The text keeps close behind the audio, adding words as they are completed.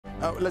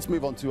Let's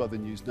move on to other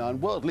news now.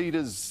 And world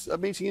leaders are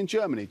meeting in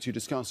Germany to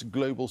discuss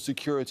global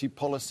security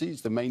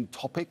policies. The main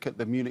topic at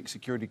the Munich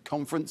Security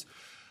Conference,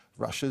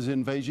 Russia's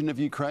invasion of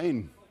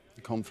Ukraine.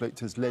 The conflict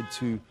has led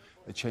to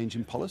a change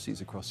in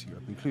policies across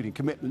Europe, including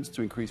commitments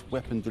to increase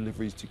weapon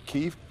deliveries to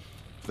Kyiv.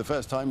 For the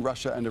first time,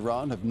 Russia and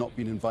Iran have not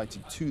been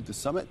invited to the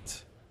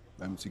summit.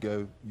 Moments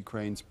ago,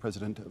 Ukraine's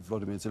President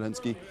Volodymyr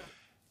Zelenskyy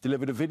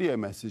delivered a video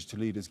message to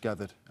leaders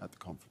gathered at the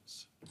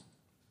conference.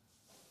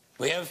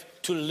 We have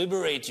to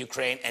liberate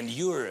Ukraine and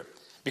Europe,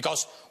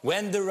 because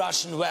when the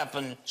Russian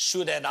weapon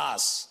shoot at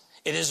us,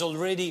 it is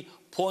already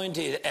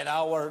pointed at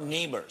our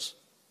neighbors.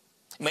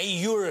 May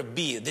Europe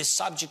be the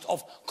subject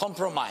of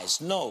compromise?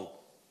 No.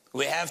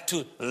 We have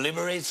to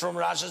liberate from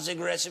Russia's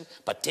aggressive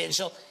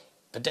potential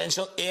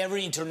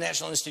every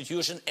international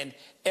institution and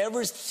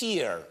every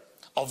sphere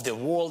of the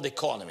world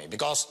economy,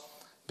 because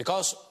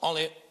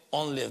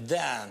only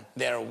then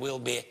there will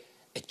be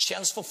a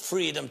chance for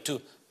freedom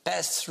to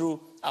pass through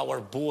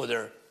our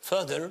border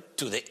further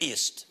to the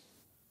east.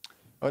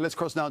 All right, let's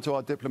cross now to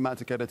our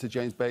diplomatic editor,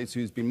 James Bays,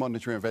 who's been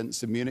monitoring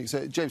events in Munich.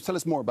 So, James, tell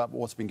us more about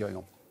what's been going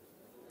on.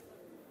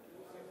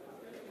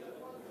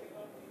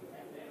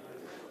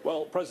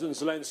 Well, President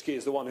Zelenskyy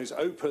is the one who's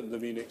opened the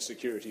Munich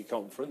Security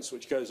Conference,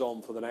 which goes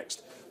on for the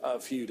next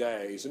few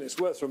days. And it's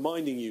worth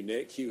reminding you,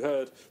 Nick, you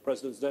heard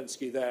President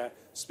Zelenskyy there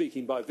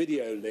speaking by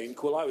video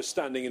link. Well, I was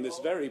standing in this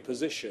very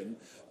position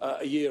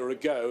a year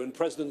ago, and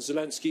President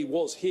Zelenskyy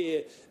was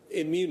here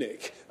in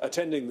Munich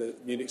attending the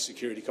Munich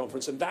Security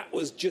Conference, and that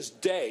was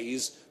just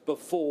days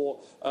before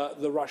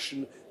the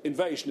Russian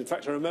invasion. In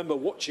fact, I remember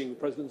watching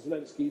President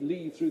Zelenskyy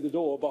leave through the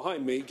door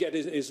behind me, get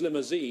his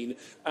limousine,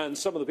 and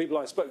some of the people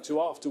I spoke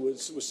to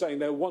afterwards were saying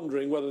they're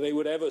wondering whether they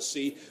would ever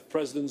see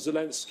President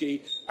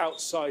Zelenskyy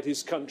outside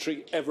his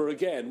country ever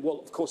again. Well,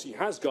 of course, he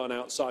has gone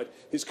outside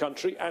his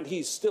country, and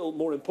he's still,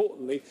 more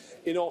importantly,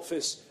 in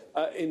office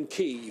in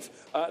Kyiv.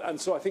 And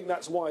so I think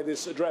that's why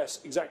this address,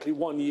 exactly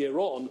 1 year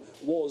on,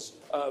 was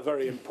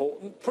very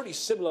important. Pretty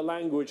similar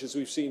language as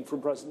we've seen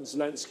from President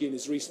Zelenskyy in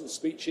his recent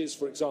speeches,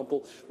 for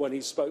example, when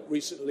he spoke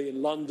recently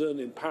in London,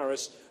 in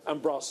Paris and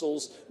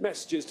Brussels,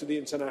 messages to the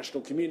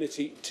international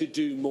community to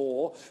do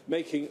more,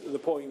 making the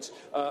point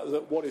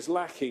that what is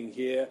lacking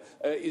here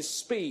is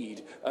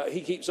speed. He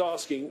keeps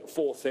asking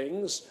for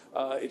things.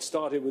 It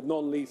started with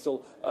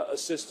non-lethal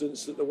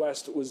assistance that the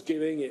West was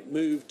giving. It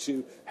moved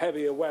to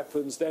heavier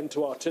weapons, then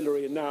to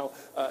artillery, and now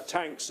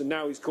tanks, and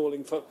now he's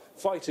calling for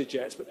fighter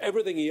jets. But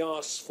everything he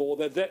asks for,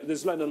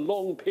 there's then a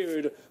long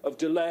period of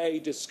delay,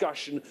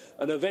 discussion,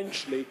 and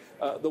eventually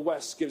the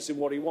West gives him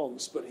what he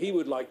wants. But he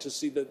would like to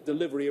see the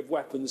delivery of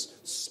weapons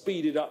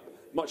speeded up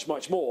much,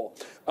 much more.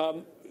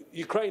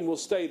 Ukraine will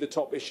stay the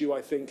top issue,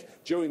 I think,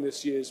 during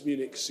this year's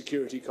Munich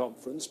Security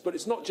Conference. But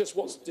it's not just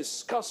what's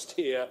discussed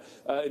here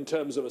in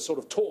terms of a sort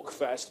of talk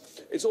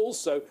fest. It's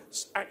also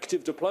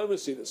active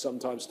diplomacy that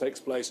sometimes takes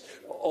place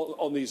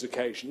on these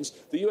occasions.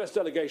 The US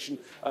delegation,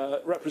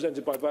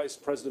 represented by Vice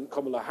President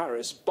Kamala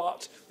Harris,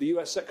 but the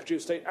US Secretary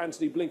of State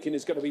Antony Blinken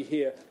is going to be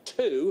here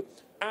too,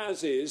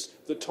 as is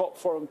the top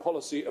foreign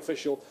policy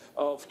official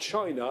of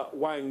China,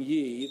 Wang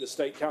Yi, the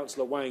State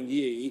Councillor Wang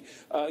Yi.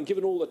 And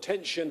given all the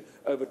tension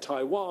over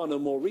Taiwan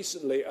and more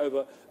recently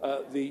over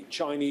the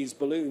Chinese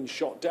balloon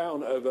shot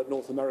down over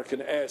North American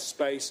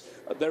airspace,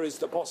 there is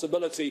the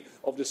possibility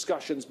of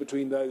discussions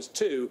between those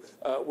two,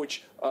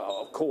 which,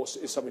 of course,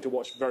 is something to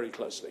watch very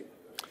closely.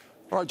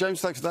 All right, James,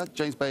 thanks for that.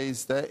 James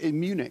Bays there in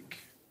Munich.